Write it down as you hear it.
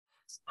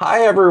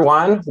Hi,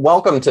 everyone.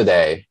 Welcome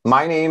today.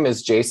 My name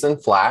is Jason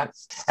Flatt,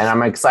 and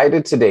I'm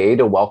excited today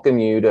to welcome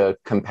you to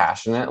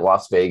Compassionate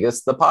Las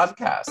Vegas, the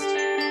podcast.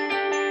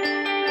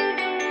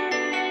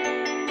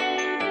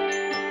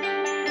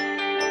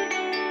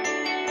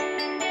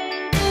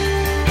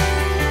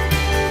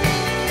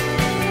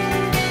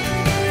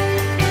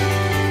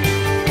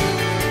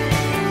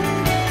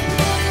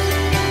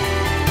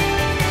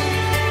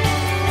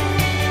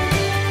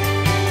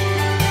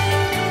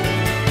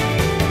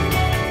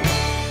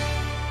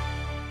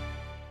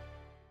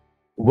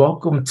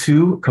 Welcome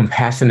to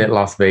Compassionate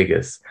Las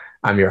Vegas.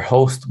 I'm your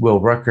host, Will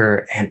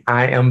Rucker, and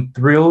I am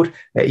thrilled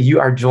that you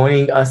are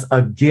joining us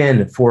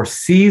again for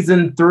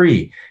season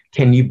 3.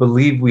 Can you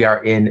believe we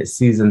are in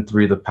season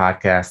 3 of the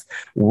podcast?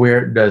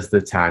 Where does the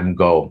time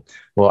go?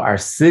 Well, our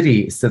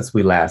city, since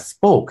we last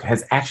spoke,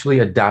 has actually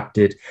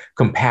adopted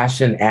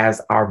compassion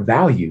as our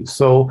value.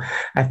 So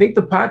I think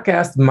the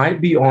podcast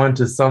might be on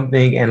to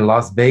something, and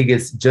Las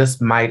Vegas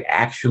just might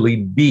actually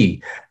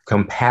be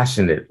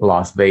Compassionate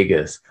Las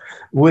Vegas.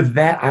 With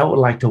that, I would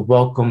like to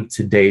welcome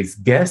today's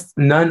guest,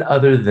 none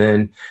other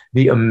than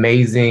the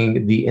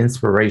amazing, the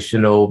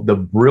inspirational, the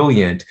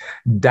brilliant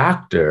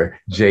Dr.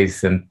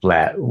 Jason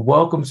Flatt.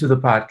 Welcome to the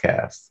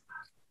podcast.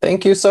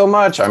 Thank you so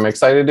much. I'm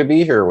excited to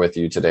be here with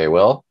you today,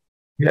 Will.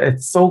 Yeah,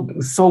 it's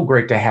so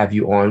great to have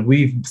you on.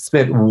 We've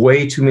spent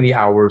way too many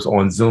hours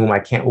on Zoom. I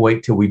can't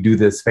wait till we do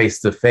this face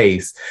to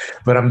face,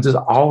 but I'm just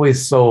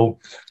always so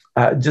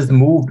just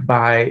moved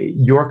by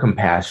your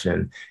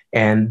compassion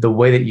and the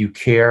way that you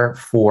care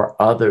for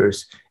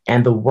others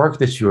and the work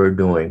that you are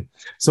doing.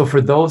 So for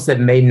those that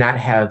may not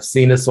have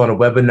seen us on a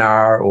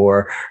webinar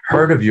or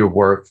heard of your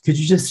work, could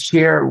you just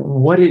share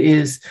what it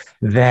is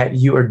that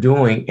you are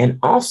doing and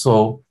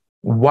also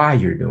why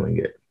you're doing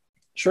it?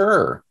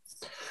 Sure.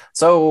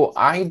 So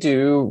I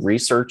do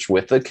research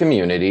with the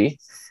community,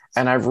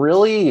 and I've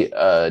really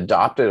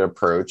adopted an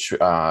approach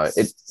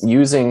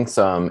using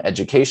some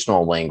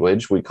educational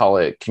language. We call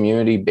it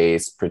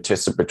community-based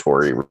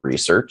participatory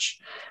research.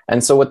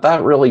 And so what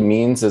that really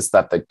means is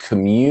that the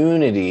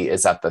community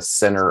is at the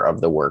center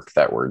of the work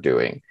that we're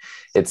doing.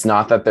 It's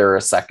not that they're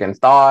a second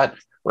thought,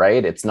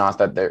 right? It's not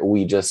that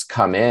we just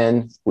come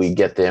in, we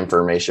get the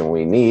information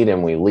we need,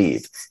 and we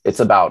leave. It's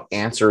about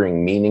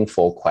answering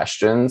meaningful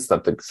questions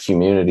that the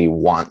community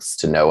wants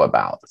to know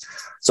about.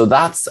 So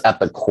that's at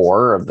the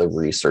core of the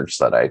research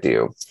that I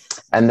do.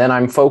 And then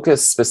I'm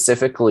focused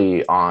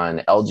specifically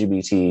on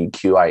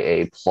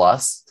LGBTQIA+.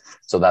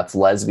 So that's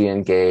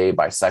lesbian, gay,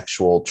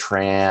 bisexual,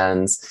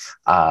 trans,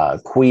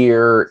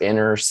 queer,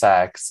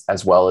 intersex,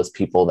 as well as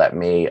people that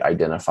may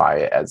identify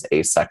as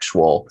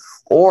asexual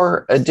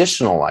or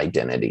additional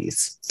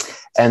identities.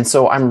 And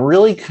so I'm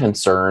really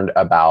concerned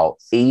about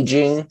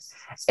aging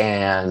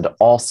and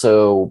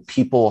also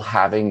people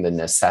having the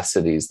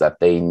necessities that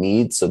they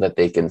need so that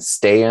they can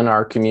stay in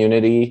our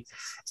community,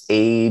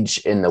 age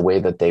in the way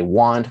that they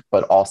want,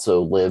 but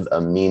also live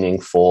a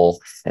meaningful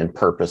and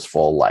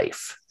purposeful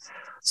life.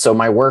 So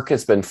my work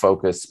has been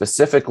focused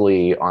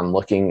specifically on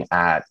looking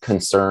at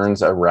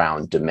concerns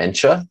around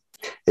dementia.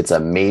 It's a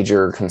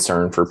major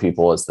concern for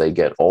people as they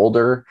get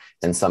older,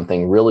 and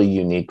something really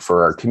unique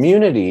for our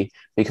community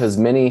because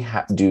many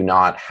do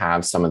not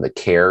have some of the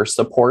care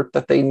support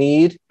that they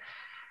need.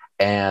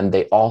 And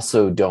they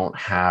also don't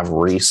have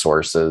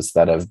resources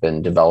that have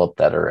been developed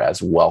that are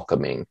as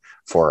welcoming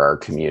for our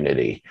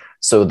community.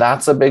 So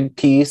that's a big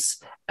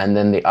piece. And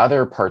then the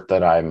other part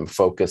that I'm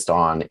focused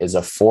on is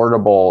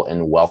affordable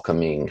and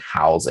welcoming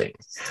housing.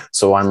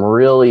 So I'm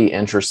really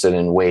interested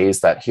in ways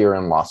that here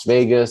in Las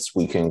Vegas,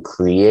 we can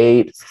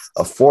create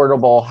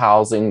affordable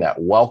housing that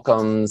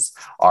welcomes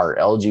our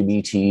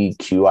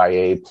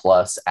LGBTQIA+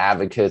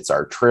 advocates,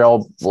 our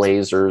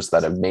trailblazers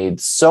that have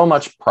made so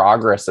much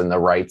progress in the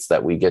rights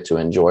that we get to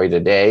enjoy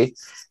today.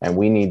 And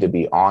we need to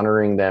be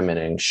honoring them and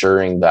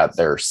ensuring that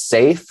they're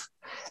safe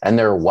and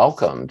they're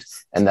welcomed,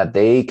 and that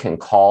they can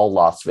call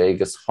Las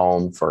Vegas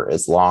home for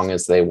as long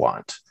as they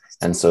want.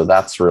 And so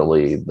that's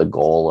really the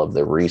goal of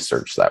the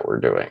research that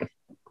we're doing.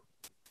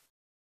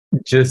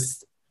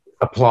 Just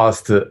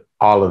applause to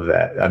all of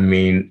that. I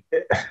mean,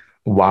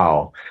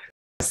 wow.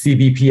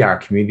 CBP, our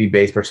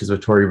community-based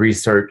participatory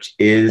research,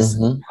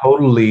 is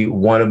totally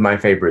one of my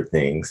favorite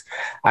things.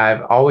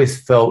 I've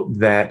always felt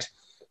that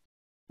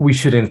we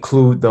should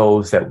include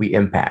those that we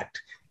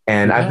impact.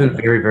 And I've been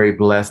very, very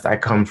blessed. I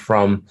come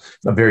from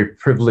a very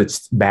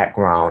privileged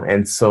background.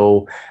 And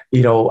so,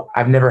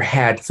 I've never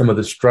had some of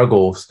the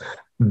struggles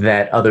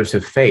that others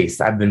have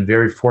faced. I've been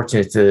very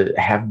fortunate to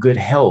have good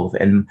health,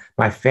 and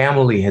my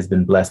family has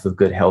been blessed with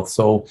good health.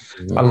 So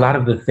a lot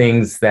of the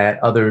things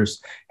that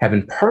others have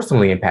been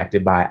personally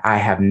impacted by, I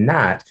have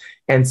not.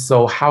 And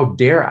so how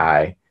dare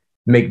I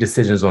make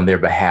decisions on their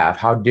behalf?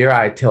 How dare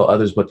I tell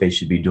others what they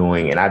should be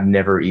doing? And I've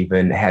never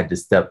even had to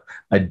step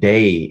a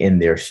day in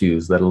their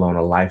shoes, let alone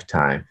a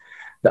lifetime.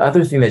 The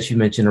other thing that you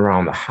mentioned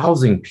around the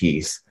housing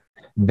piece,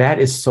 that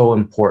is so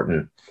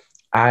important.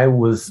 I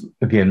was,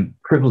 again,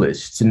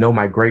 privileged to know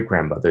my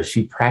great-grandmother.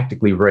 She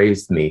practically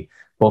raised me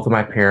both of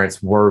my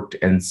parents worked.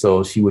 And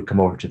so she would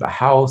come over to the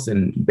house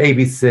and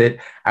babysit.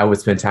 I would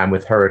spend time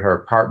with her at her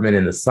apartment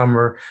in the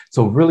summer.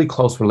 So really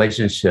close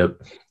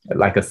relationship,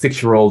 like a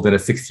 6-year-old and a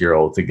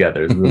 6-year-old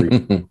together is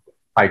really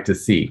like to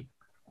see.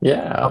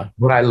 Yeah.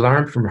 What I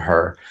learned from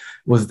her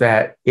was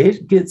that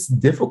it gets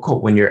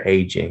difficult when you're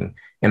aging.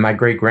 And my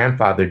great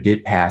grandfather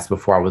did pass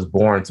before I was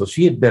born. So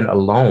she had been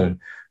alone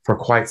for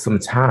quite some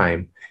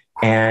time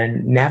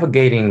and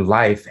navigating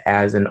life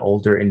as an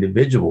older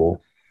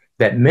individual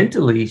that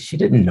mentally she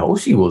didn't know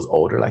she was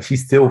older. Like she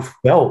still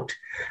felt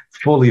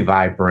fully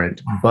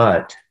vibrant.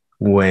 But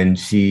when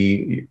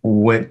she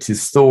went to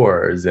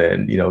stores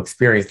and,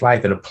 experienced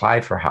life and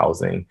applied for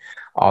housing,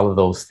 all of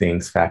those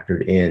things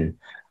factored in.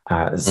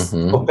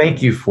 So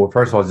thank you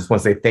first of all, I just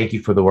want to say thank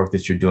you for the work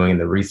that you're doing and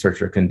the research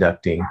you're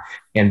conducting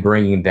and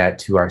bringing that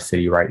to our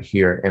city right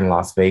here in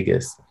Las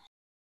Vegas.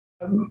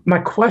 My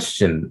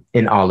question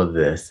in all of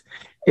this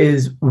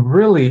is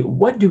really,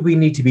 what do we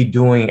need to be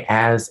doing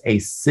as a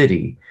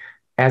city,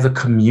 as a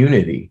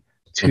community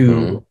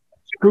to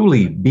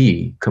truly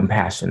be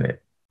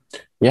compassionate?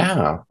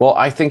 Yeah. Well,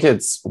 I think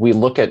we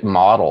look at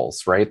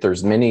models, right?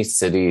 There's many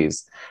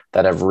cities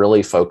that have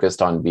really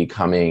focused on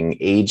becoming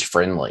age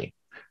friendly.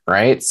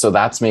 Right. So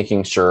that's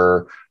making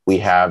sure we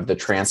have the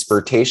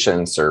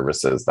transportation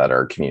services that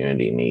our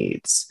community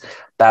needs.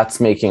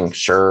 That's making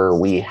sure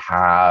we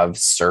have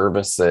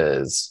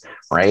services,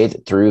 right,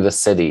 through the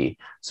city.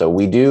 So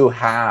we do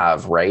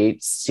have,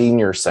 right,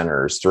 senior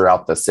centers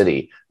throughout the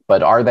city,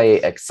 but are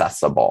they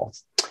accessible?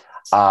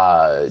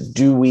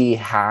 Do we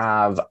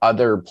have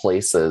other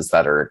places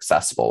that are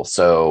accessible?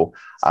 So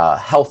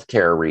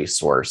healthcare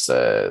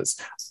resources,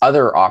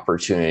 other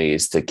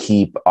opportunities to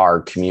keep our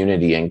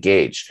community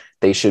engaged.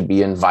 They should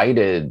be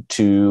invited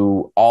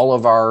to all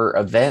of our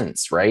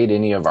events, right?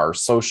 Any of our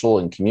social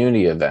and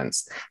community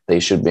events. They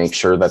should make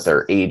sure that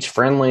they're age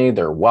friendly,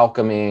 they're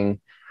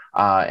welcoming,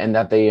 and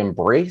that they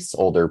embrace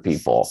older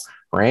people,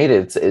 right?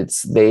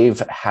 They've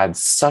had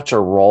such a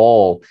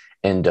role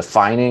in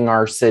defining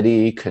our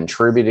city,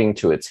 contributing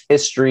to its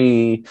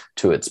history,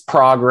 to its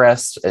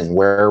progress, and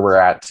where we're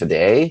at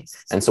today.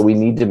 And so we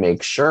need to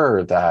make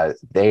sure that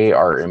they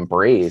are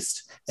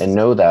embraced and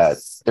know that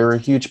they're a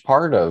huge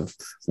part of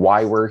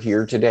why we're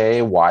here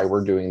today, why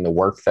we're doing the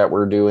work that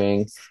we're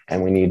doing,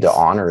 and we need to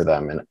honor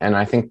them. And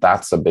I think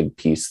that's a big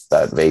piece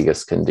that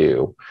Vegas can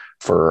do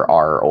for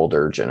our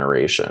older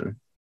generation.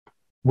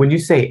 When you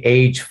say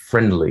age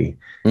friendly,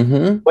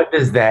 what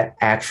does that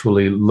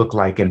actually look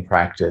like in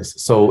practice?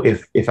 So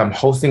if I'm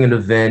hosting an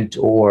event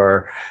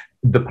or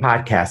the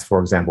podcast, for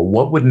example,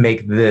 what would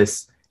make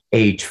this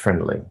age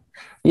friendly?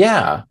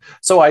 Yeah.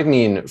 So, I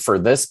mean, for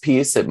this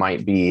piece, it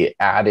might be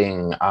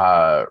adding,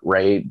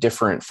 right,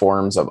 different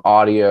forms of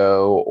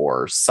audio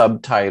or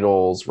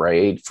subtitles,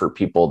 right, for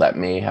people that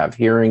may have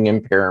hearing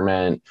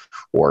impairment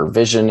or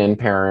vision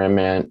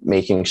impairment,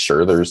 making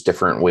sure there's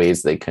different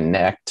ways they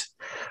connect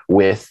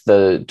with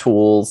the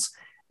tools.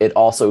 It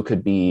also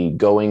could be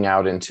going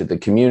out into the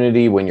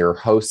community when you're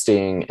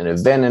hosting an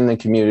event in the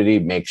community,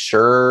 make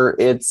sure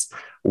it's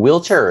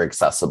wheelchair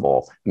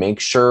accessible, make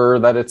sure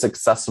that it's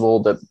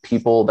accessible to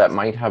people that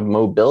might have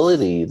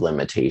mobility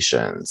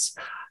limitations.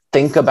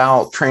 Think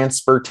about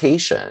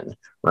transportation,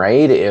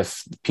 right?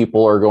 If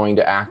people are going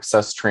to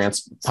access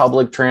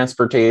public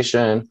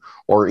transportation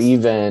or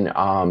even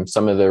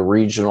some of the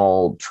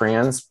regional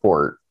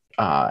transport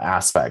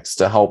aspects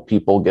to help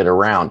people get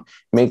around,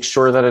 make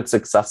sure that it's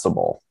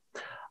accessible.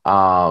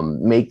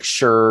 Make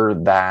sure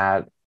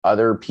that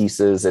other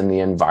pieces in the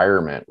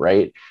environment,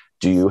 right?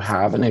 Do you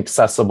have an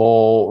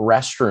accessible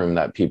restroom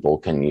that people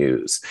can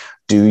use?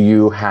 Do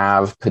you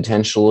have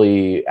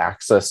potentially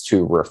access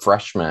to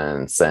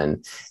refreshments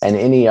and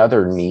any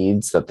other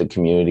needs that the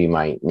community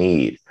might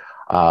need?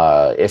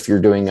 If you're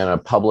doing a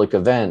public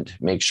event,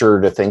 make sure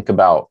to think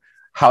about,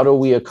 how do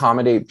we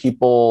accommodate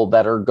people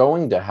that are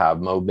going to have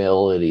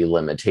mobility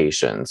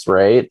limitations,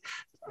 right?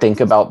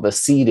 Think about the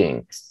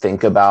seating,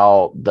 think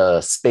about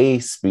the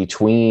space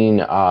between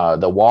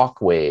the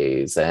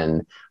walkways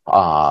and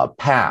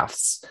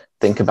paths.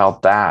 Think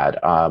about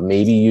that.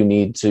 Maybe you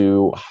need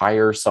to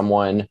hire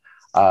someone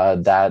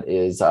that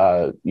is,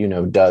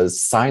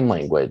 does sign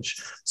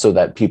language so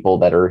that people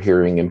that are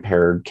hearing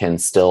impaired can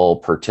still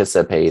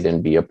participate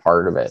and be a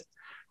part of it.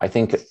 I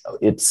think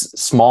it's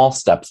small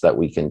steps that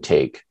we can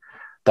take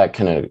that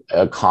can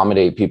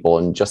accommodate people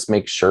and just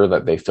make sure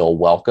that they feel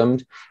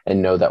welcomed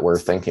and know that we're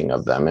thinking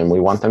of them and we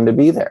want them to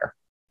be there.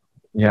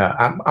 Yeah,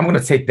 I'm going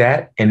to take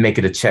that and make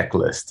it a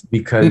checklist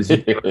because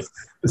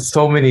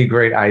so many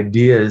great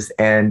ideas.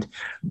 And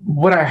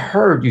what I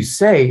heard you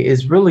say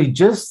is really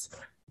just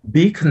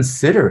be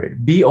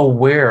considerate, be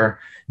aware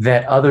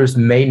that others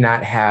may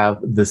not have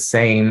the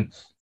same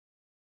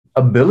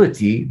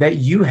ability that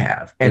you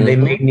have, and they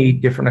may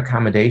need different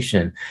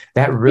accommodation.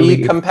 That really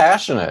be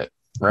compassionate.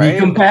 Right? Be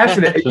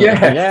compassionate.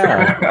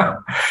 Yeah.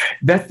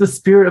 That's the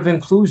spirit of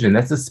inclusion.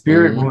 That's the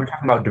spirit when we're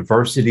talking about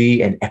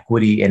diversity and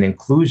equity and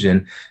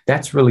inclusion.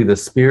 That's really the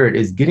spirit,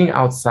 is getting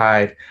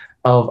outside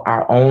of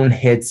our own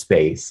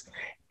headspace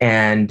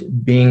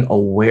and being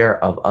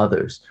aware of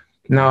others.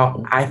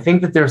 Now, I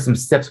think that there are some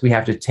steps we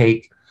have to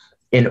take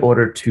in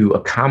order to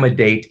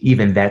accommodate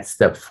even that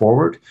step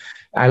forward.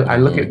 I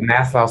look at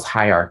Maslow's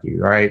hierarchy,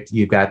 right?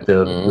 You've got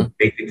the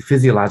basic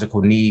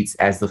physiological needs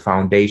as the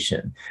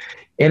foundation.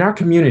 In our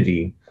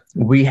community,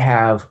 we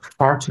have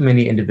far too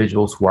many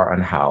individuals who are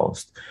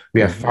unhoused.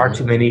 We have far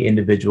too many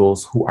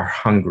individuals who are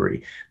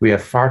hungry. We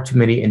have far too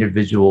many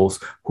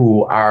individuals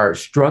who are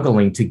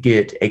struggling to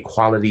get a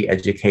quality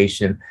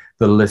education.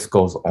 The list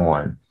goes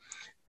on.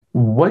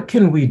 What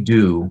can we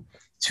do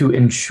to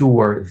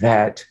ensure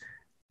that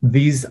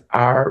these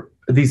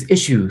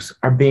issues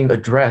are being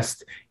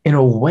addressed in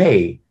a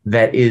way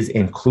that is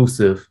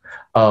inclusive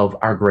of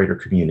our greater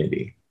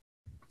community?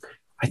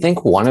 I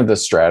think one of the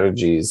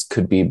strategies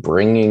could be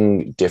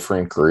bringing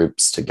different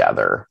groups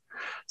together.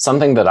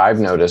 Something that I've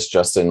noticed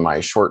just in my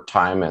short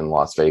time in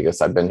Las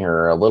Vegas, I've been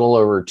here a little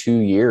over 2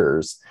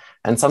 years.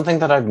 And something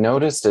that I've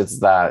noticed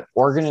is that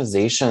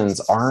organizations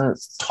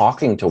aren't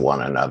talking to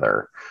one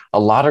another. A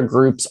lot of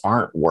groups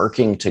aren't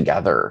working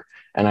together.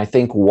 And I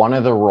think one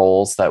of the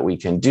roles that we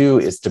can do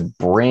is to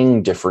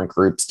bring different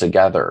groups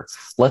together.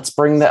 Let's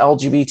bring the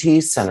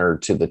LGBT Center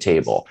to the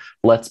table.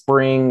 Let's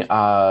bring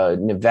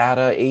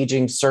Nevada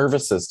Aging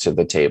Services to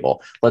the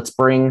table. Let's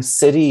bring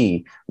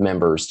city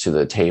members to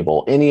the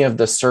table, any of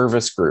the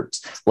service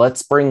groups.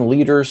 Let's bring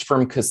leaders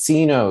from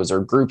casinos or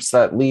groups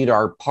that lead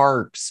our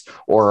parks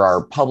or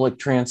our public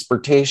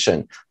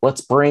transportation.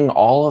 Let's bring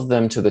all of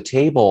them to the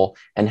table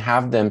and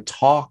have them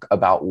talk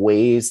about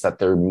ways that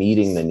they're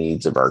meeting the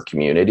needs of our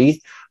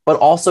community, but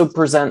also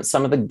present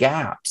some of the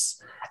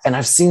gaps. And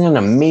I've seen an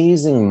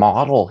amazing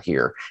model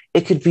here.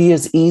 It could be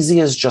as easy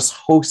as just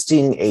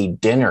hosting a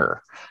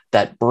dinner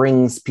that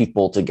brings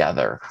people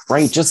together,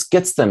 right? Just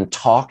gets them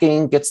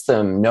talking, gets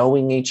them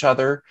knowing each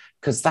other,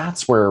 because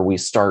that's where we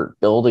start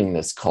building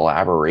this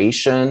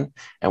collaboration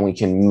and we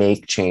can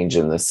make change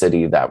in the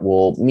city that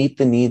will meet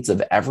the needs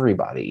of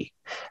everybody.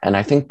 And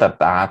I think that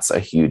that's a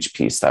huge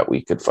piece that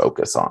we could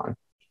focus on.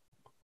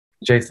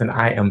 Jason,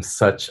 I am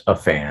such a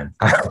fan.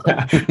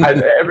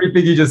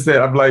 Everything you just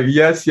said, I'm like,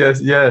 yes, yes,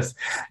 yes.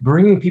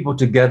 Bringing people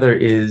together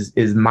is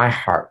my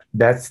heart.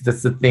 That's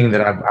the thing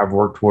that I've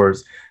worked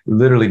towards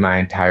literally my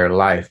entire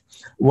life.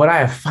 What I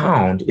have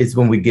found is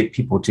when we get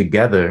people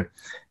together,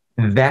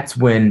 that's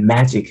when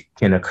magic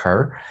can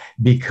occur,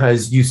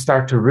 because you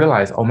start to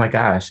realize, oh my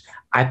gosh,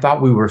 I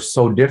thought we were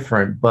so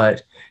different,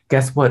 but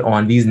guess what?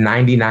 On these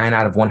 99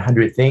 out of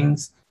 100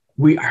 things,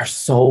 we are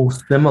so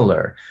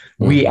similar.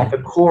 We at the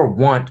core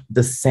want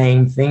the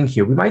same thing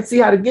here. We might see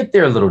how to get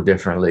there a little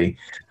differently,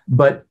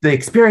 but the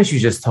experience you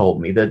just told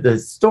me, the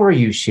story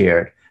you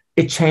shared,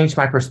 it changed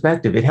my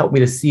perspective. It helped me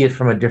to see it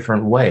from a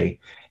different way.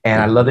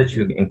 And I love that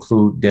you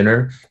include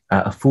dinner.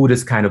 Food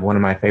is kind of one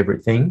of my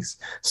favorite things.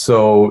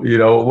 So, you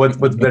know, what's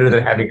better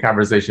than having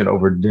conversation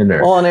over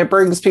dinner? Well, and it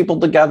brings people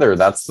together.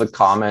 That's the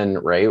common,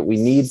 right? We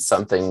need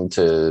something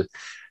to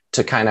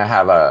kind of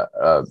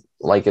have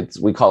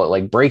we call it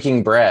like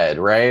breaking bread,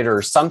 right?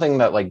 Or something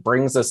that like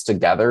brings us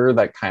together,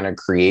 that kind of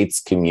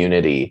creates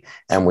community,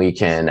 and we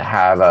can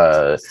have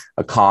a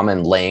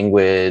common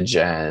language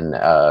and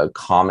a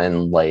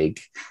common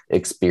like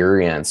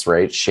experience,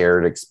 right?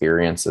 Shared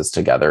experiences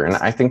together. And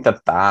I think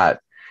that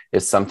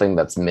is something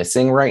that's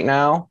missing right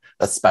now,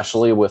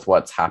 especially with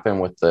what's happened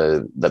with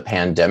the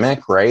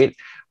pandemic, right?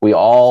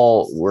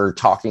 We're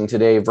talking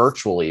today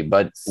virtually,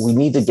 but we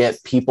need to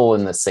get people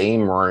in the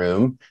same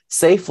room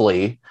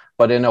safely,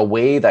 but in a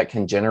way that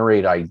can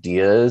generate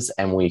ideas,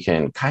 and we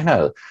can kind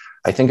of,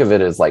 I think of it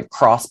as like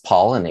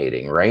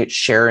cross-pollinating, right?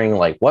 Sharing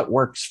like what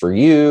works for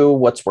you,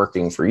 what's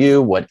working for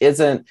you, what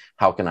isn't,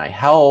 how can I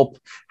help?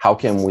 How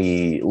can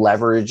we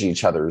leverage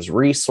each other's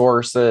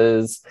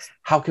resources?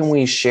 How can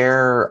we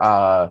share,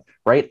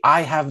 right?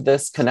 I have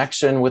this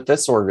connection with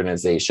this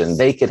organization.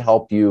 They could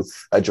help you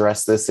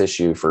address this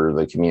issue for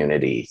the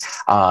community.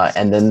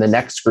 And then the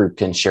next group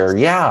can share,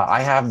 yeah,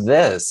 I have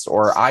this,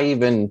 or I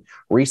even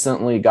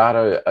recently got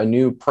a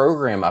new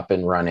program up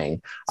and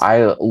running.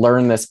 I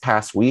learned this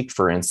past week,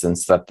 for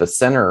instance, that the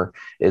center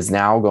is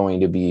now going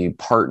to be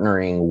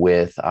partnering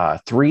with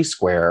 3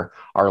 Square,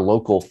 our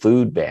local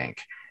food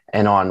bank.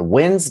 And on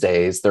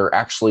Wednesdays, they're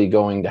actually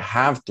going to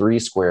have 3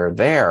 Square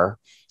there,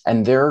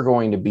 and they're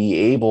going to be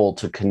able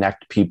to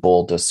connect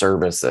people to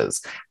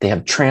services. They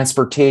have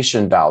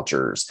transportation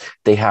vouchers.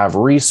 They have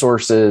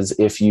resources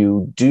if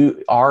you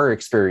are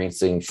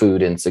experiencing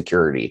food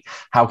insecurity.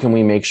 How can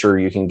we make sure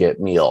you can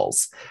get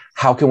meals?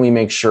 How can we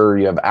make sure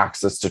you have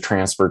access to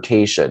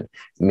transportation?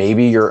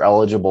 Maybe you're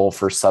eligible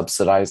for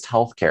subsidized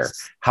healthcare.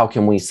 How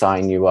can we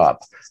sign you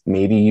up?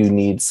 Maybe you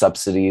need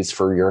subsidies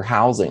for your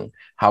housing.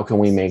 How can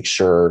we make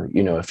sure,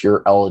 you know, if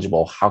you're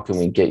eligible, how can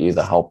we get you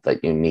the help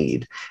that you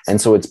need?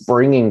 And so it's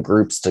bringing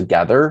groups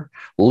together,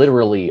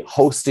 literally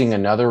hosting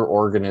another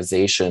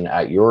organization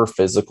at your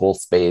physical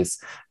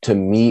space to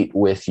meet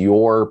with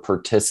your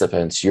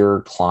participants,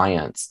 your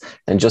clients,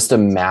 and just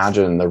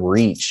imagine the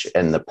reach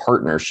and the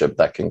partnership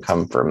that can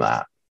come from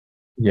that.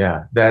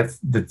 Yeah, that's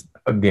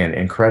again,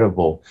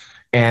 incredible.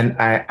 And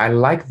I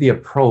like the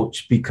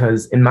approach,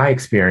 because in my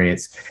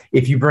experience,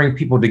 if you bring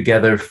people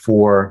together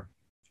for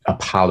a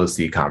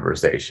policy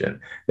conversation.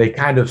 They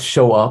kind of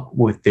show up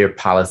with their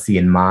policy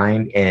in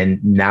mind,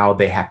 and now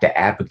they have to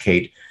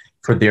advocate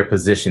for their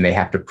position. They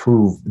have to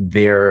prove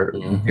their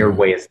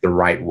way is the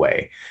right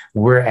way.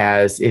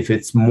 Whereas if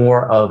it's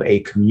more of a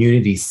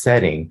community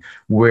setting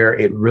where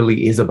it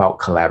really is about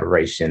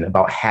collaboration,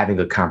 about having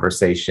a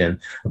conversation,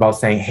 about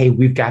saying, hey,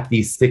 we've got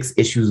these 6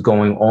 issues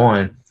going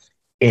on,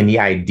 any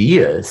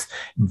ideas,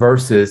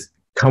 versus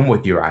come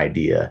with your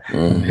idea.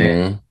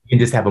 Then you can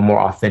just have a more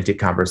authentic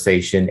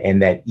conversation,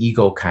 and that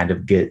ego kind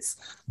of gets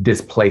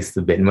displaced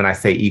a bit. And when I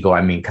say ego,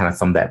 I mean kind of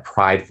some of that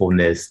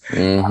pridefulness,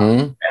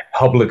 that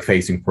public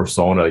facing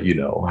persona, you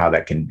know, how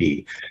that can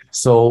be.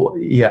 So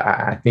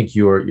yeah, I think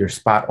you're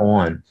spot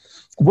on.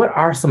 What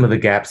are some of the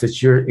gaps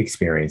that you're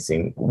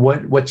experiencing?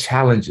 What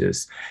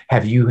challenges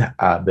have you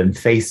been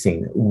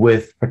facing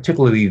with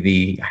particularly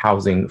the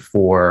housing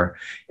for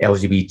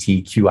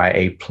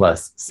LGBTQIA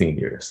plus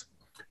seniors?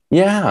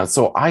 Yeah,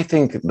 so I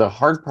think the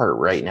hard part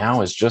right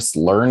now is just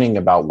learning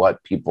about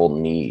what people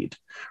need,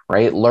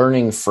 right?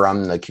 Learning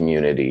from the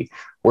community.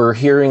 We're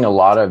hearing a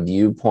lot of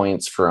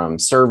viewpoints from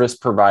service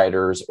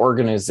providers,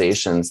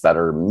 organizations that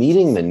are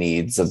meeting the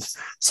needs of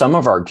some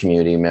of our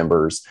community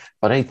members,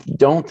 but I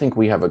don't think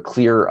we have a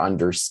clear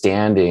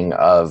understanding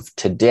of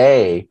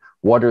today.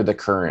 What are the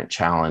current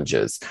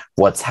challenges?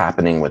 What's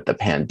happening with the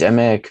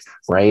pandemic,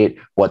 right?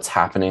 What's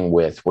happening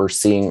with, we're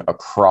seeing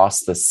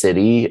across the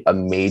city a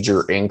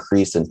major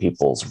increase in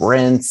people's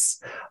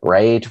rents,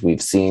 right?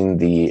 We've seen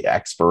the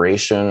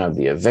expiration of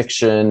the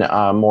eviction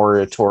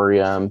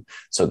moratorium.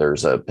 So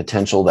there's a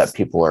potential that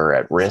people are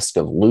at risk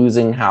of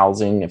losing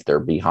housing if they're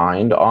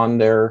behind on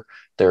their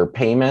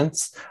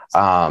payments.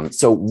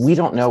 So we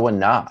don't know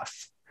enough.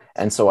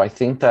 And so I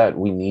think that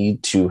we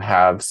need to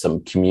have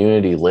some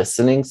community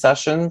listening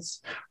sessions,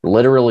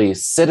 literally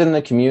sit in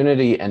the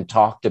community and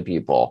talk to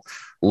people,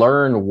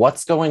 learn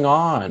what's going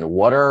on.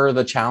 What are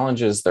the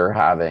challenges they're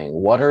having?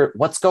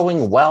 What's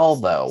going well,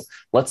 though?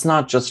 Let's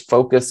not just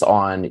focus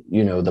on,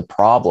 you know, the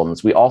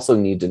problems. We also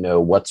need to know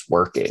what's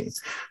working.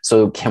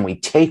 So can we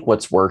take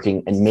what's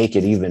working and make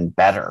it even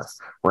better,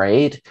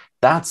 right?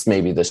 That's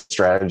maybe the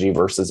strategy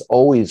versus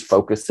always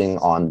focusing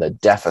on the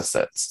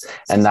deficits.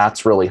 And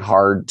that's really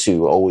hard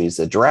to always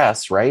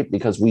address, right?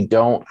 Because we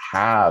don't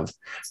have,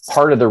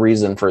 part of the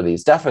reason for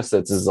these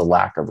deficits is a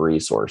lack of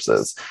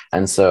resources.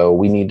 And so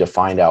we need to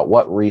find out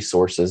what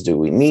resources do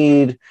we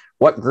need?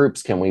 What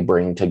groups can we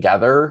bring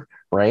together,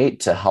 right,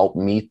 to help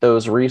meet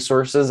those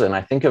resources? And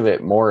I think of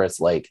it more as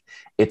like,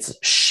 it's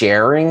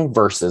sharing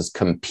versus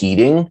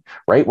competing,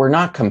 right? We're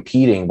not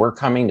competing, we're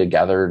coming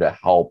together to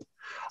help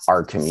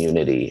our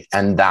community.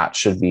 And that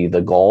should be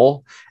the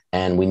goal.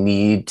 And we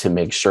need to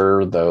make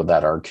sure, though,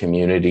 that our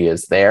community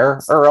is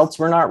there, or else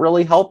we're not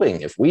really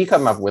helping. If we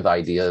come up with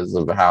ideas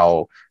of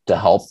how to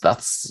help,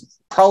 that's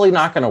probably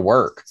not going to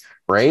work,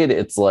 right?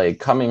 It's like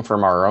coming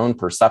from our own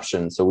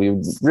perception. So we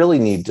really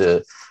need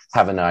to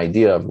have an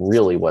idea of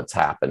really what's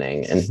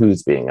happening and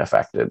who's being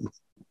affected.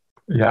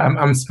 Yeah,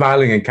 I'm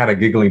smiling and kind of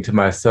giggling to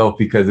myself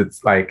because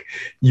it's like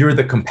you're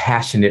the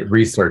compassionate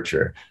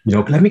researcher. You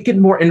know, let me get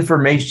more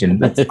information.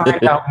 Let's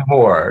find out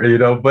more. You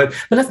know, but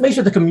let's make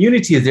sure the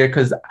community is there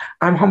because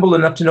I'm humble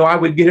enough to know I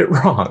would get it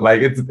wrong.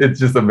 Like it's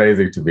just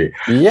amazing to me.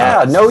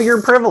 Yeah, know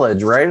your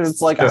privilege, right?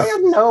 It's like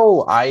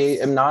I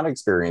am not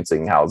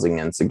experiencing housing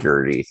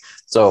insecurity,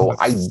 so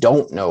I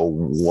don't know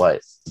what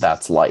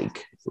that's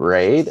like,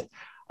 right?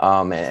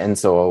 And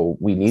so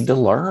we need to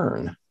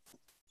learn.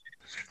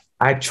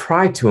 I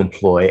try to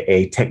employ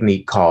a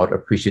technique called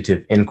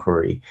appreciative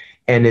inquiry.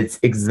 And it's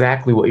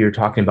exactly what you're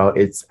talking about.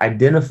 It's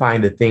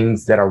identifying the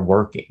things that are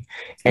working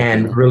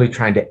and really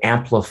trying to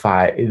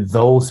amplify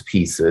those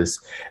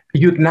pieces.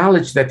 You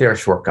acknowledge that there are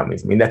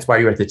shortcomings. I mean, that's why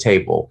you're at the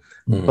table.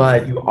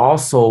 But you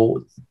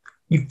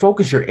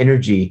focus your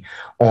energy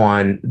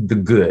on the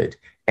good.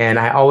 And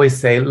I always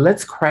say,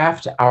 let's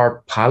craft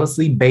our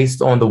policy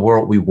based on the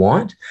world we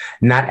want,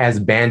 not as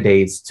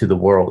band-aids to the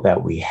world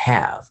that we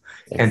have.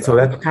 Exactly. And so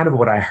that's kind of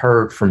what I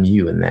heard from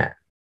you in that.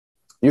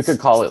 You could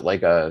call it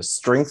like a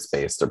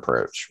strengths-based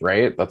approach,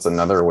 right? That's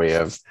another way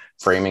of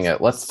framing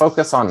it. Let's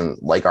focus on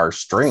like our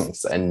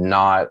strengths and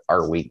not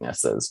our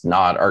weaknesses,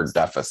 not our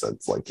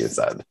deficits, like you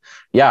said.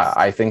 Yeah,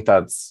 I think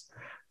that's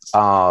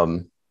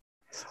one.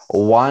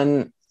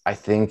 I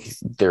think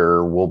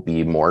there will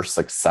be more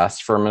success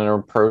from an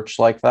approach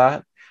like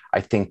that.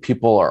 I think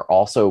people are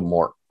also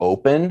more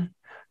open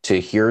to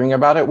hearing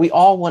about it. We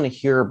all want to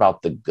hear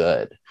about the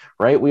good,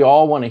 right? We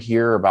all want to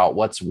hear about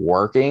what's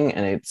working.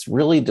 And it's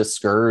really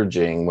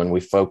discouraging when we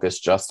focus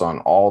just on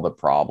all the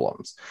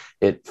problems.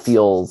 It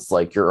feels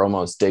like you're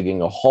almost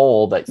digging a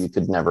hole that you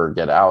could never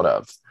get out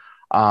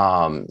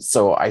of.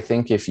 So I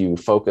think if you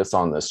focus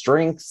on the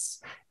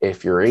strengths,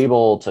 if you're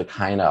able to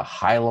kind of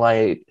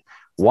highlight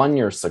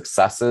your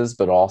successes,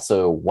 but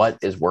also what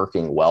is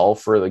working well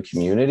for the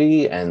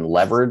community and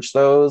leverage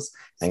those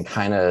and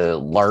kind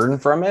of learn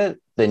from it,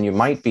 then you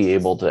might be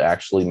able to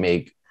actually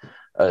make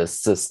a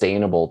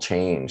sustainable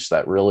change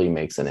that really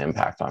makes an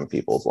impact on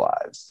people's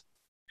lives.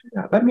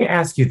 Now, let me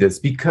ask you this,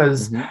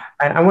 because Mhm.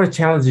 I want to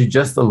challenge you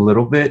just a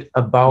little bit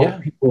about Yeah.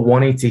 people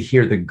wanting to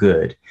hear the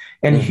good.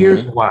 And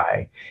here's Hmm.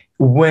 why.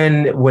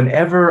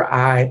 Whenever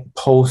I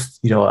post,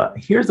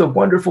 here's a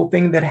wonderful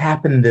thing that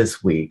happened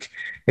this week,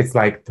 it's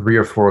like 3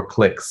 or 4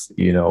 clicks,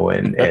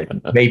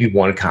 and maybe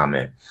one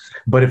comment.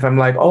 But if I'm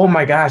like, oh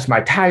my gosh,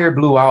 my tire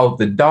blew out,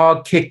 the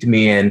dog kicked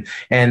me, and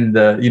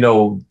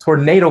the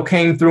tornado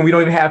came through, and we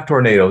don't even have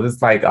tornadoes.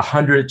 It's like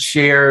 100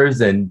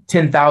 shares and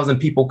 10,000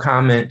 people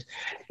comment.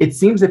 It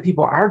seems that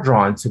people are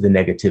drawn to the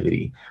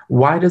negativity.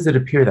 Why does it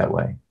appear that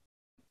way?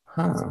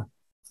 Huh.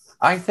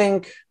 I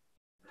think,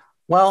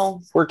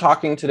 well, we're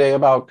talking today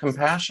about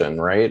compassion,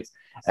 right?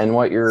 And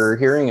what you're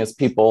hearing is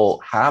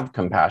people have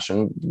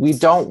compassion. We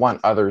don't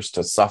want others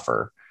to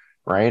suffer,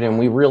 right? And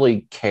we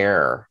really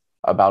care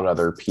about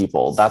other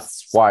people.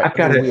 That's why I've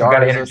got who to, we I've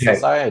got are to as a interject.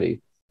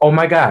 society. Oh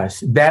my gosh,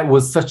 that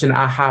was such an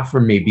aha for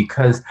me,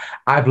 because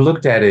I've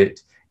looked at it,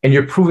 and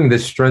you're proving the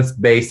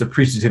strengths-based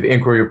appreciative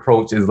inquiry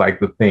approach is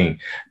like the thing,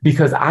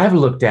 because I've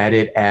looked at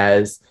it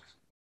as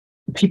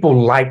people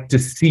like to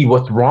see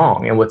what's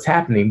wrong and what's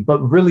happening. But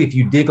really, if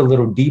you dig a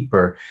little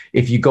deeper,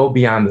 if you go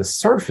beyond the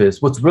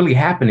surface, what's really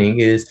happening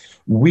is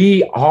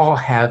we all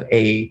have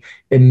a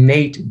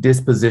innate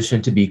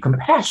disposition to be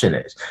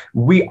compassionate.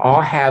 We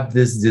all have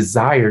this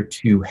desire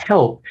to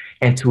help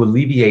and to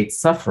alleviate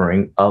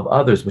suffering of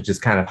others, which is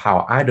kind of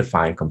how I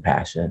define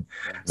compassion.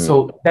 Mhm.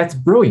 So that's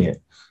brilliant.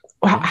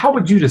 Yeah. How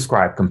would you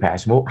describe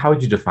compassion? Well, how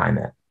would you define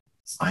that?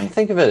 I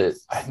think of it,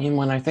 I mean,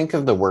 when I think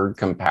of the word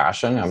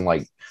compassion, I'm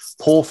like,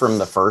 pull from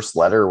the first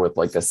letter with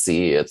like a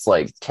C. It's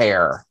like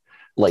care,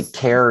 like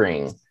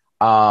caring.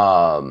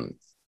 Um,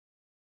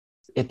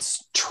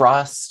 it's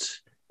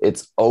trust,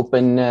 it's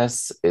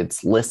openness,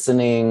 it's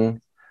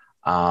listening,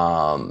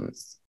 um,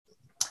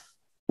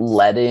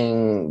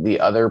 letting the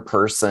other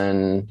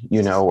person,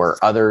 or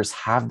others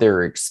have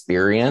their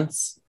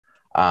experience.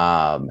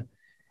 Um,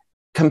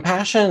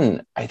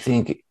 Compassion, I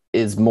think,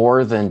 is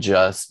more than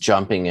just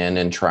jumping in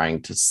and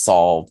trying to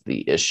solve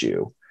the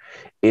issue.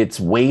 It's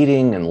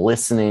waiting and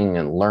listening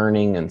and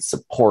learning and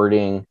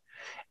supporting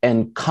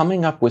and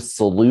coming up with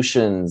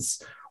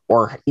solutions,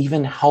 or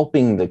even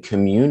helping the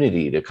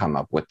community to come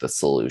up with the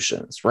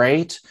solutions,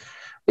 right?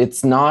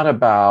 It's not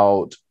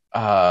about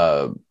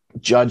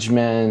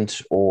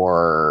judgment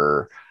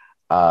or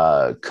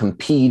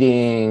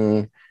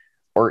competing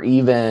or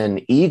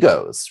even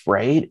egos,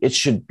 right? It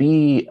should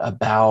be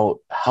about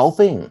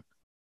helping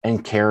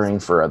and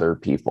caring for other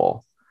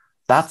people.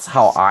 That's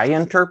how I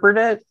interpret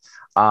it.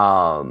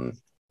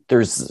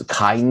 There's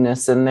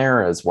kindness in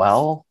there as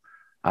well.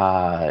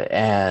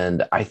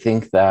 And I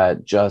think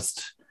that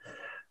just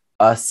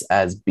us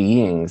as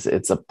beings,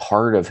 it's a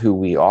part of who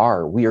we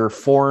are. We are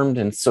formed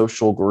in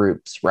social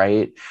groups,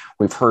 right?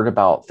 We've heard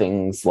about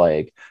things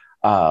like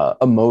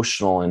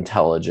emotional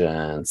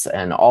intelligence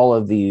and all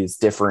of these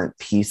different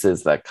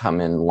pieces that come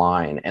in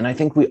line. And I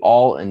think we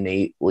all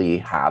innately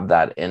have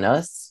that in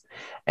us.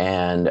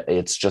 And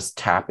it's just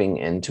tapping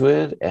into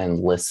it and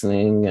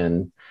listening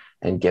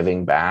and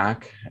giving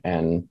back.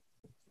 And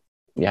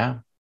yeah,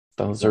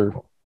 those are.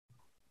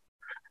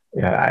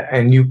 Yeah,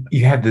 and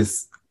you have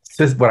this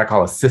what I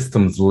call a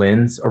systems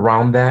lens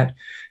around that,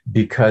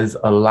 because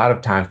a lot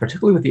of times,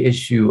 particularly with the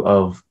issue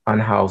of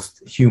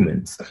unhoused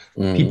humans,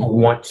 Mm, people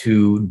want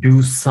to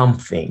do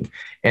something,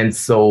 and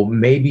so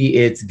maybe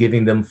it's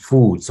giving them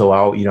food. So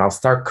I'll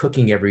start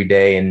cooking every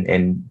day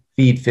and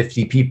feed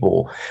 50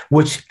 people,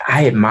 which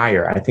I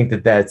admire. I think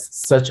that that's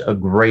such a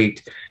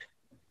great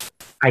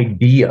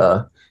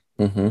idea.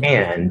 mm-hmm.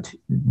 And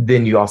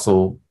then you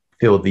also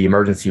fill the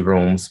emergency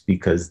rooms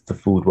because the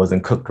food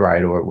wasn't cooked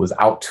right, or it was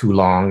out too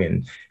long.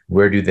 And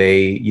where do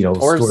they,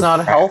 Or it's store not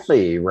trash?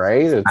 healthy,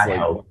 right? It's Not like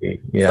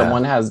healthy. Yeah.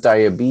 someone has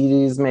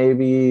diabetes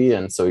maybe,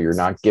 and so you're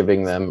not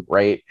giving them,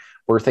 right?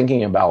 We're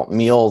thinking about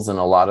meals, and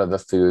a lot of the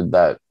food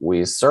that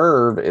we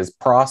serve is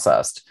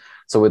processed.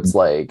 So it's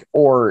like,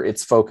 or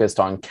it's focused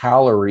on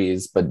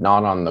calories but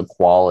not on the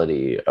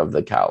quality of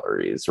the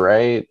calories,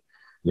 right?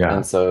 And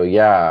Yeah. so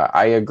yeah,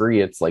 I agree.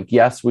 It's like,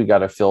 yes, we got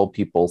to fill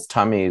people's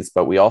tummies,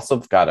 but we also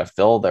got to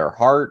fill their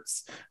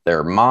hearts,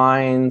 their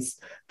minds,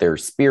 their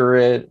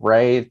spirit,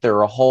 right?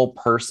 They're a whole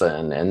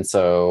person. And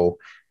so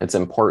it's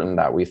important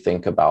that we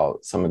think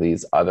about some of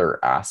these other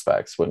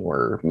aspects when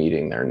we're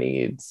meeting their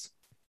needs.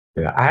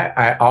 Yeah.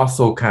 I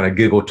also kind of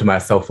giggle to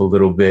myself a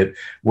little bit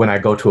when I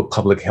go to a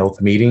public health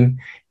meeting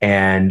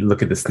and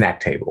look at the snack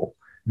table,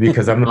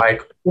 because I'm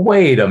like,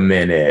 wait a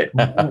minute.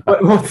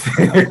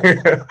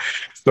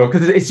 So,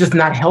 because it's just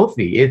not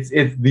healthy. It's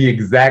the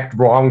exact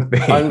wrong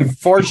thing.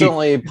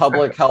 Unfortunately,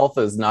 public health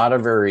is not a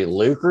very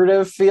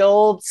lucrative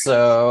field,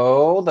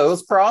 so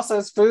those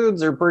processed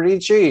foods are pretty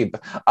cheap,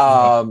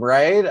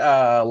 right?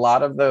 A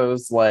lot of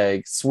those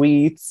like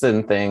sweets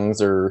and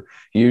things are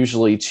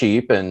usually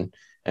cheap, and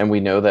we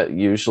know that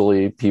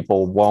usually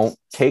people won't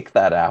take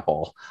that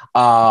apple,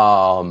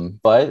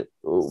 but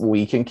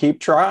we can keep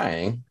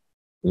trying.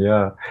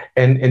 Yeah.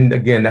 And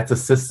again, that's a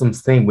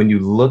systems thing. When you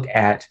look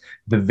at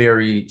the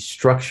very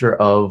structure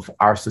of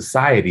our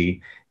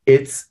society,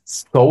 it's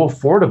so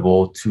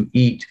affordable to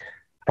eat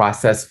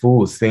processed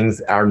foods,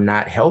 things are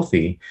not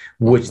healthy,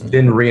 which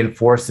then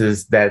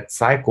reinforces that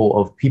cycle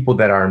of people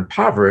that are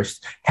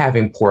impoverished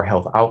having poor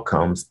health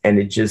outcomes. And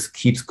it just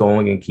keeps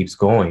going and keeps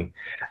going.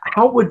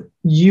 How would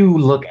you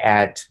look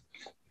at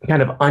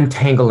kind of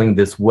untangling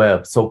this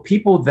web? So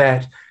people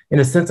that,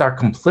 in a sense, are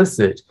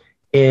complicit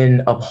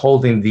in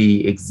upholding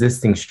the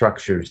existing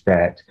structures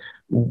that,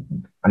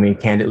 I mean,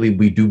 candidly,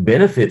 we do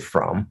benefit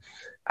from.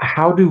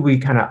 How do we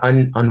kind of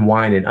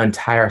unwind and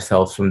untie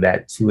ourselves from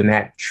that to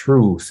enact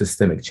true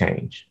systemic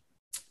change?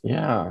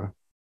 Yeah.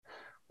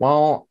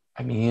 Well,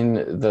 I mean,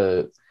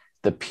 the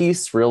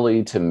piece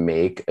really to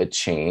make a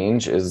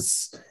change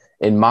is,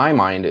 in my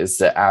mind, is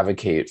to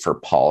advocate for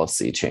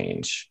policy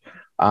change.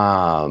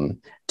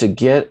 To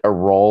get a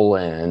role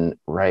in,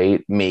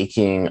 right,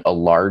 making a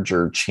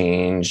larger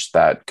change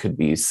that could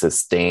be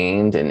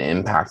sustained and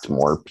impact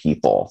more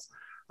people,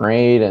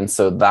 right? And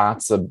so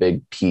that's a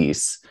big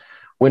piece.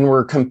 When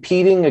we're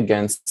competing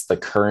against the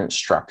current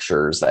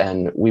structures,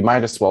 and we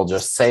might as well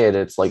just say it,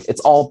 it's like it's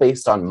all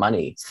based on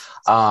money,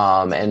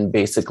 and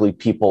basically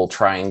people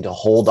trying to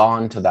hold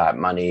on to that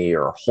money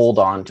or hold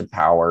on to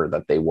power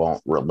that they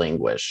won't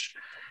relinquish.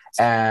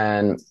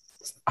 And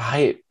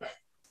I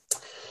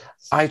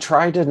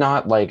try to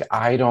not, like,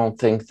 I don't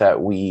think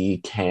that we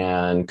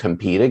can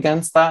compete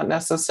against that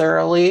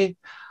necessarily.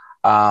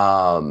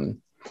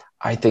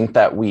 I think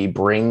that we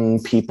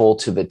bring people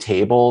to the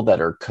table that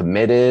are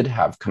committed,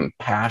 have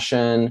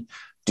compassion,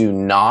 do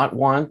not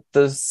want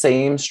the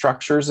same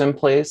structures in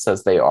place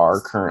as they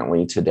are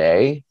currently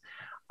today.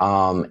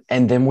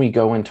 And then we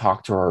go and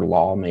talk to our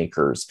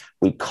lawmakers.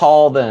 We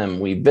call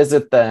them, we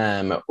visit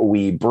them,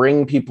 we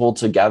bring people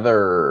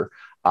together.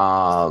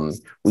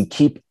 We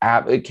keep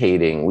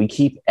advocating, we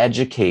keep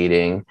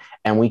educating,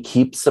 and we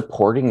keep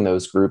supporting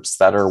those groups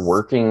that are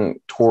working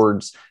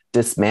towards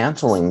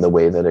dismantling the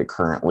way that it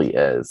currently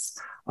is.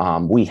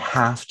 We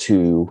have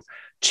to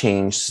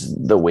change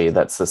the way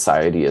that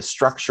society is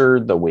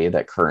structured, the way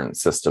that current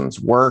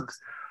systems work,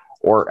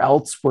 or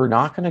else we're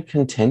not going to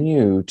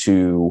continue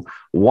to,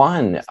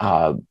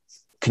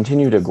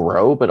 continue to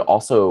grow, but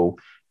also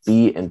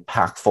be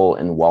impactful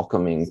and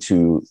welcoming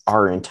to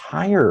our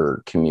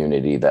entire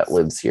community that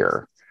lives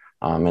here.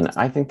 And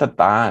I think that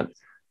that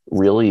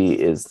really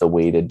is the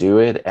way to do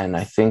it. And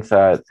I think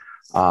that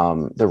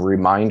the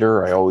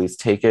reminder, I always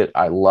take it,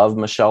 I love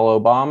Michelle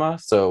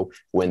Obama. So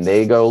when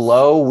they go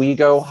low, we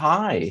go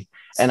high.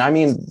 And I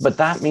mean, but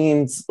that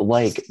means,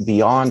 like,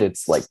 beyond,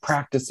 it's like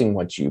practicing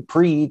what you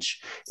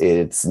preach.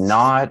 It's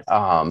not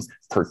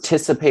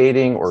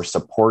participating or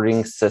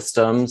supporting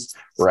systems,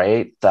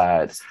 right,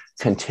 that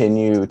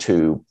continue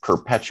to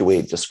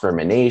perpetuate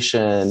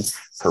discrimination,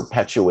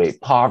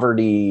 perpetuate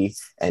poverty,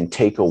 and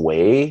take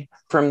away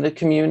from the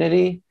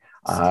community.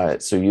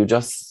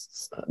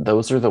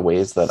 Those are the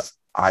ways that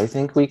I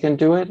think we can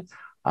do it.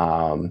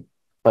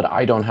 But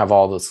I don't have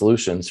all the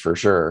solutions for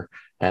sure.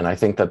 And I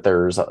think that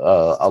there's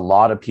a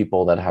lot of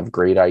people that have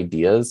great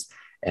ideas,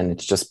 and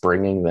it's just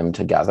bringing them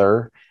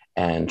together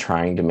and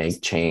trying to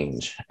make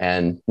change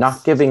and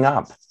not giving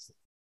up.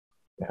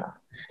 Yeah.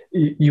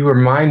 You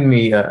remind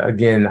me,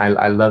 again,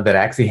 I love that. I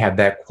actually have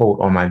that quote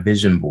on my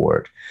vision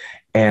board.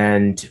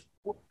 And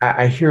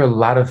I hear a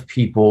lot of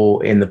people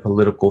in the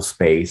political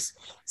space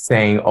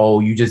saying, oh,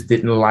 you just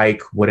didn't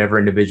like whatever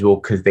individual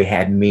because they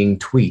had mean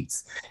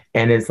tweets.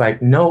 And it's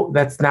like, no,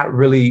 that's not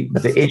really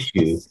the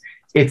issue.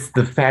 It's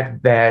the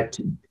fact that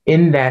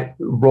in that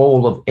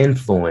role of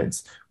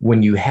influence,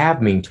 when you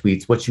have mean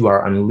tweets, what you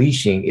are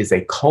unleashing is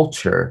a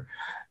culture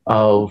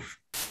of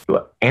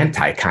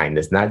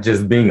anti-kindness, not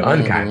just being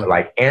unkind, but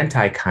like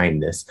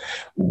anti-kindness.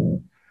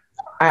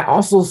 I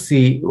also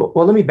see,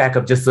 well, let me back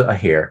up just a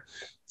hair.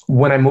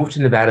 When I moved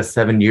to Nevada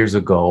 7 years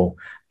ago,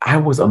 I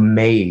was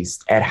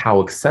amazed at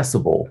how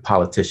accessible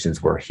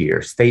politicians were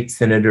here. State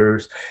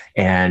senators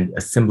and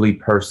assembly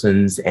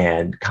persons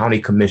and county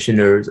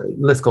commissioners, the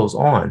list goes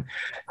on.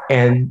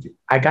 And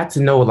I got to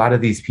know a lot of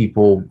these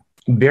people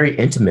very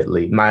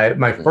intimately.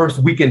 My first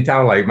week in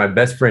town, like, my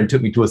best friend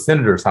took me to a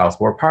senator's house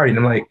for a party. And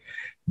I'm like,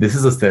 this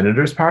is a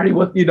senator's party?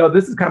 What,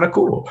 this is kind of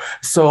cool.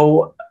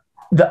 So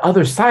the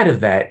other side of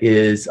that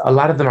is a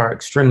lot of them are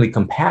extremely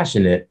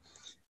compassionate,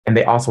 and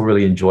they also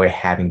really enjoy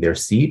having their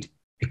seat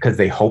because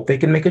they hope they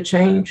can make a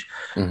change.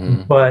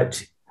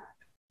 But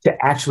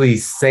to actually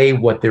say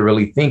what they're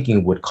really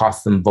thinking would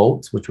cost them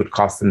votes, which would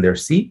cost them their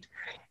seat.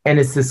 And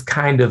it's this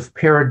kind of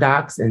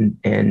paradox,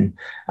 and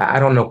I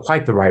don't know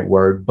quite the right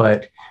word,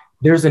 but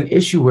there's an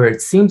issue where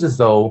it seems as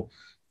though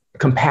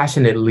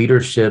compassionate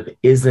leadership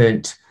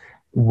isn't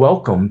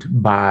welcomed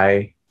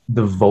by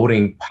the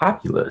voting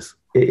populace.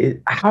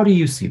 How do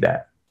you see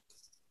that?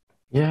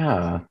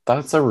 Yeah,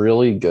 that's a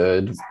really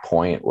good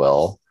point,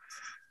 Will.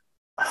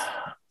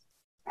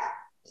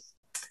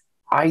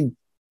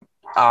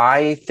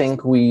 I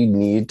think we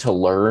need to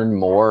learn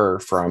more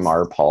from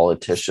our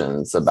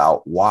politicians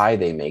about why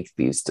they make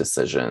these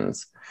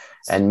decisions.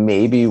 And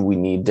maybe we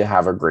need to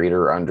have a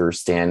greater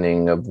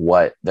understanding of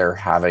what they're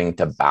having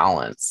to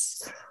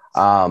balance.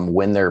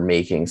 when they're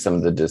making some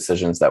of the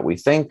decisions that we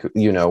think,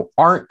 you know,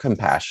 aren't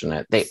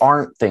compassionate. They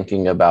aren't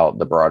thinking about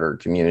the broader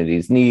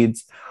community's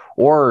needs,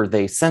 or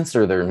they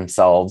censor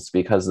themselves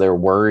because they're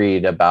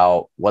worried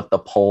about what the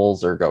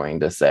polls are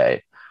going to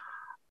say.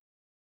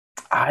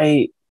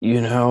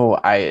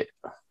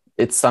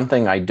 It's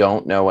something I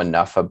don't know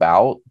enough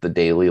about the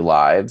daily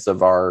lives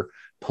of our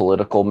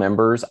political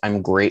members.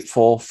 I'm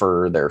grateful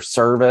for their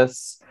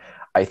service.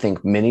 I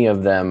think many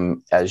of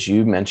them, as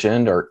you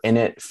mentioned, are in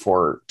it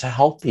to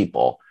help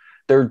people.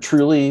 They're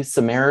truly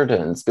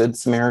Samaritans, good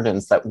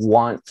Samaritans that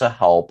want to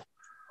help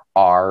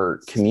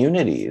our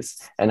communities.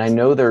 And I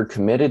know they're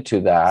committed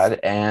to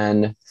that.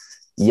 And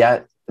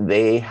yet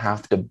they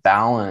have to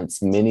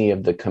balance many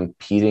of the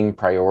competing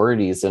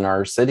priorities in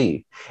our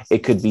city. It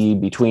could be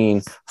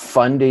between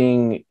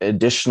funding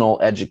additional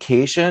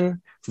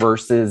education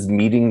versus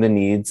meeting the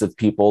needs of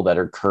people that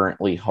are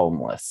currently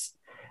homeless.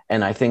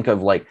 And I think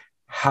of like,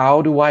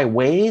 how do I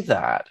weigh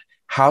that?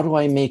 How do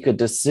I make a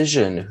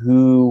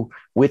decision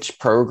which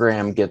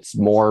program gets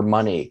more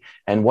money?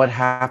 And what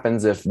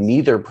happens if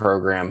neither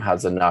program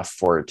has enough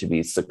for it to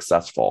be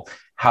successful?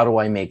 How do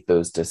I make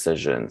those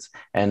decisions?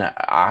 And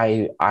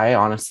I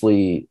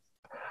honestly,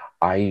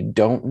 I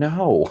don't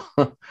know.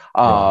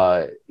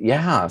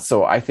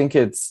 So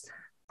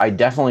I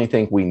definitely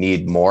think we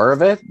need more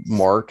of it,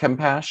 more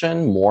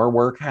compassion, more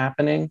work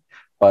happening.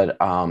 But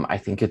I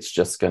think it's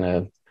just going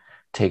to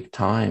take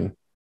time.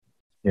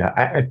 Yeah,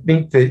 I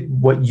think that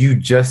what you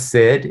just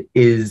said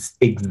is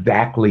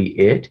exactly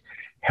it.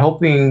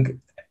 Helping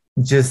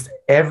just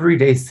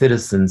everyday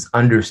citizens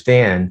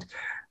understand,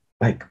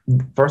 like,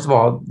 first of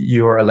all,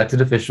 your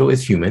elected official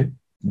is human.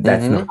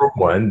 That's number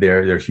one.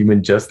 They're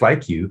human just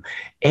like you.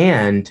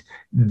 And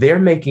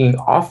they're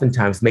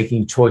oftentimes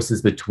making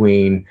choices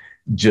between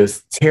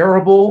just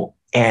terrible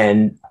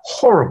and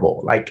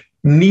horrible. Like,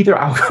 neither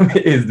outcome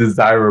is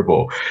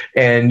desirable,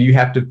 and you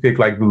have to pick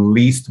like the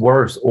least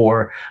worst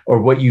or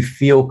what you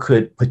feel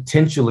could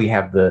potentially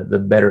have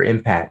the better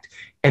impact.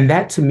 And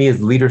that to me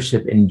is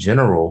leadership in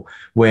general.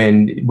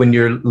 When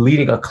you're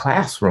leading a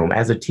classroom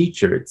as a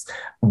teacher, it's,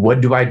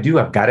 what do I do?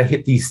 I've got to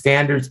hit these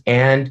standards,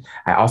 and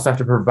I also have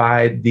to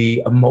provide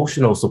the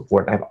emotional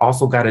support. I've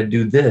also got to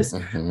do this.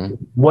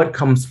 What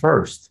comes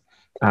first?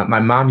 My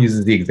mom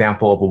uses the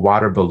example of a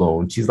water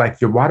balloon. She's like,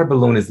 your water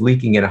balloon is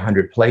leaking in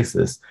 100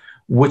 places.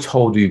 Which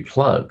hole do you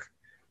plug?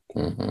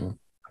 Of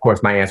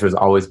course, my answer is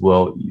always,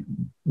 well,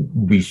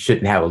 we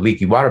shouldn't have a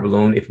leaky water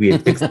balloon if we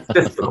had fixed the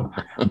system.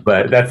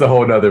 But that's a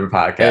whole nother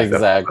podcast.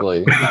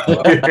 Exactly.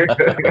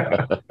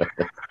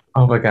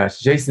 Oh my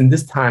gosh, Jason,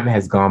 this time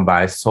has gone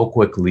by so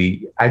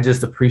quickly. I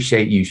just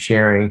appreciate you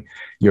sharing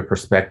your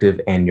perspective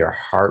and your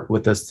heart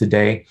with us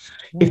today.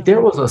 If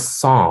there was a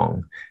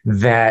song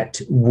that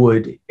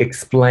would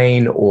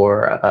explain,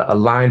 or a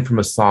line from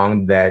a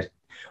song that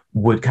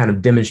would kind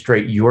of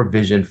demonstrate your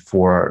vision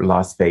for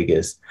Las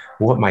Vegas,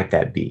 what might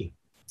that be?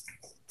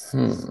 I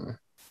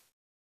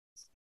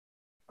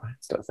have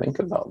to think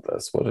about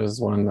this. What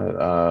is one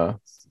that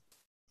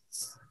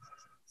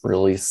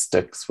really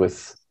sticks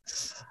with?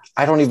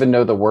 I don't even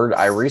know the word.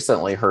 I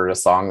recently heard a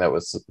song that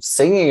was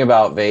singing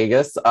about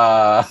Vegas.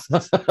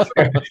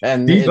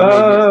 And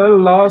Viva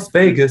Las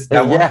Vegas.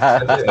 No,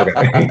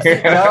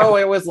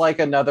 it was like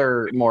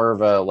more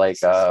of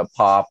a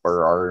pop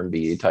or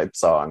R&B type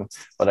song,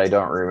 but I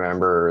don't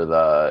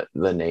remember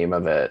the name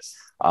of it.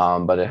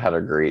 But it had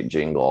a great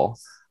jingle.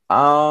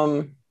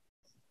 Well,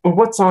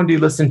 what song do you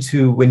listen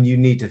to when you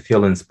need to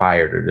feel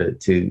inspired or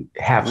to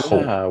have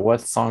hope? What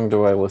song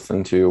do I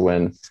listen to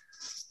when?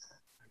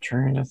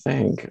 Trying to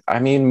think. I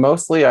mean,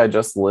 mostly I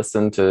just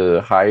listen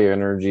to high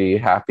energy,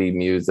 happy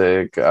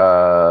music,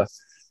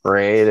 just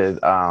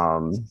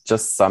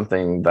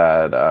something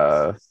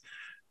that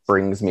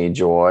brings me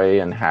joy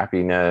and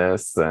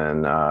happiness.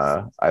 And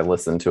I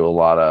listen to a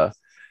lot of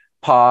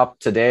pop.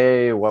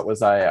 Today, what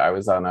was I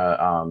was on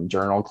a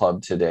journal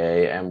club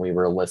today, and we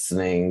were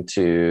listening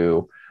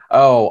to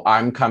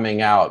I'm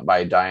Coming Out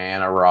by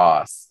Diana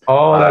Ross. That's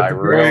I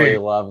really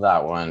love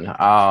that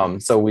one.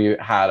 So we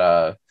had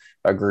a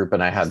group,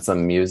 and I had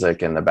some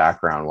music in the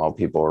background while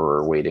people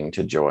were waiting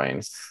to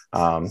join.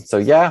 I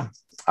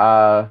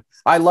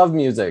love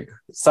music.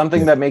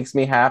 Something that makes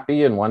me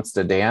happy and wants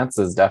to dance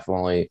is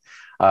definitely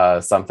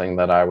something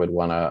that I would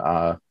want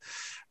to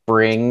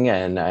bring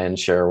and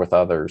share with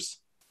others.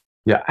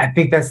 Yeah, I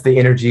think that's the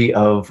energy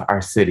of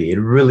our city. It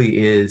really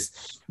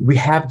is. We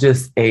have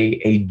just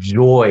a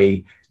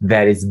joy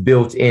that is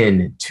built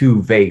in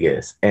to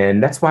Vegas.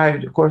 And that's why,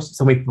 of course,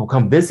 so many people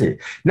come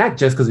visit, not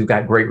just because we've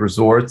got great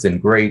resorts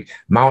and great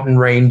mountain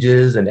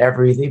ranges and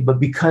everything, but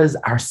because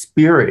our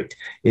spirit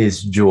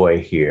is joy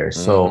here.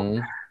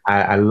 So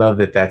I love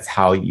that that's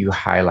how you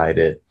highlight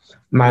it.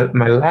 My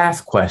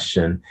last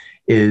question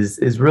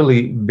is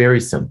really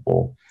very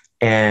simple.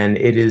 And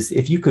it is,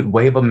 if you could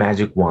wave a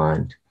magic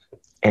wand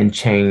and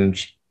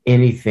change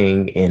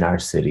anything in our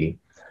city,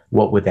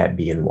 what would that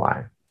be and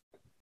why?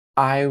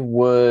 I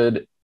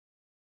would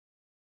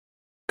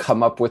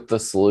come up with the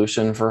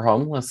solution for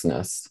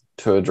homelessness,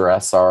 to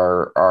address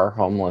our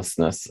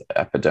homelessness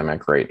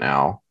epidemic right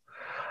now.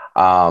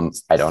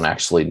 I don't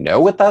actually know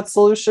what that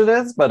solution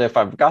is, but if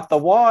I've got the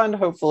wand,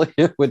 hopefully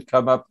it would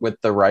come up with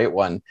the right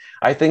one.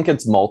 I think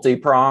it's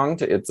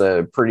multi-pronged. It's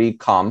a pretty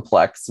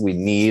complex. We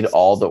need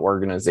all the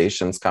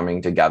organizations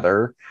coming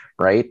together,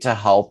 right, to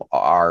help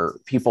our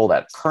people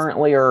that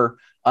currently are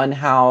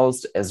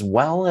unhoused, as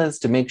well as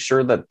to make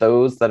sure that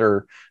those that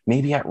are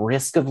maybe at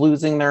risk of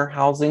losing their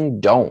housing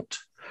don't,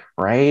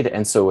 right?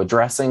 And so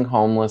addressing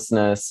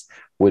homelessness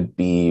would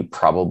be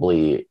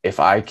probably, if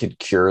I could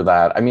cure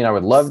that. I mean, I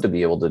would love to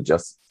be able to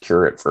just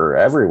cure it for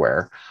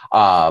everywhere,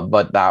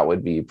 but that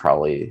would be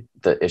probably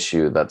the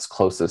issue that's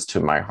closest to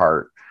my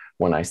heart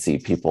when I see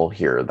people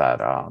here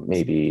that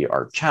maybe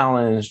are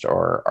challenged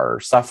or are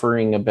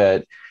suffering a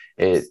bit.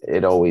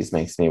 It always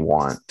makes me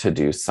want to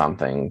do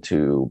something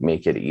to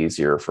make it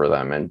easier for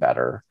them and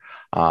better.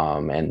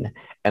 And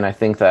I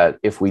think that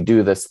if we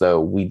do this, though,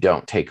 we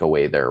don't take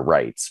away their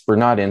rights. We're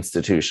not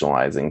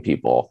institutionalizing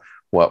people.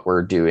 What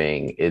we're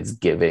doing is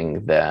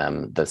giving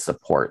them the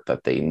support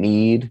that they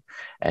need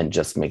and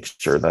just make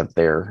sure that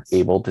they're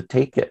able to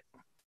take it.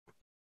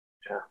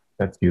 Yeah,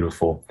 that's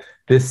beautiful.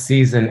 This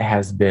season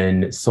has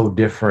been so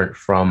different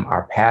from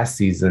our past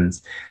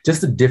seasons,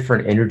 just a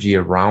different energy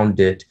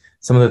around it.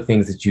 Some of the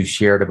things that you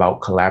shared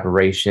about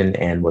collaboration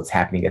and what's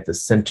happening at the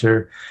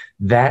center,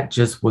 that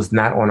just was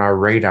not on our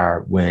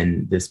radar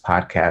when this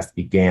podcast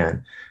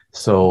began.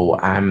 So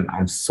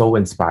I'm so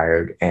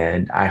inspired,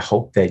 and I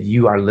hope that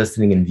you, our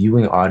listening and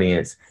viewing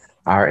audience,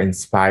 are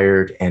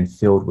inspired and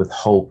filled with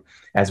hope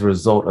as a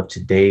result of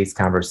today's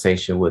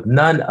conversation with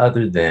none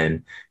other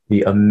than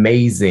the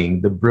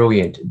amazing, the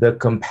brilliant, the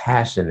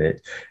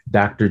compassionate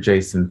Dr.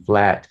 Jason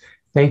Flatt.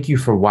 Thank you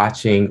for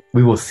watching.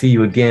 We will see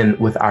you again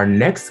with our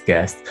next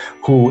guest,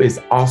 who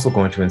is also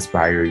going to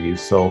inspire you.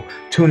 So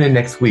tune in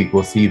next week.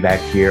 We'll see you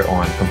back here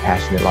on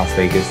Compassionate Las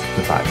Vegas,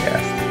 the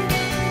podcast.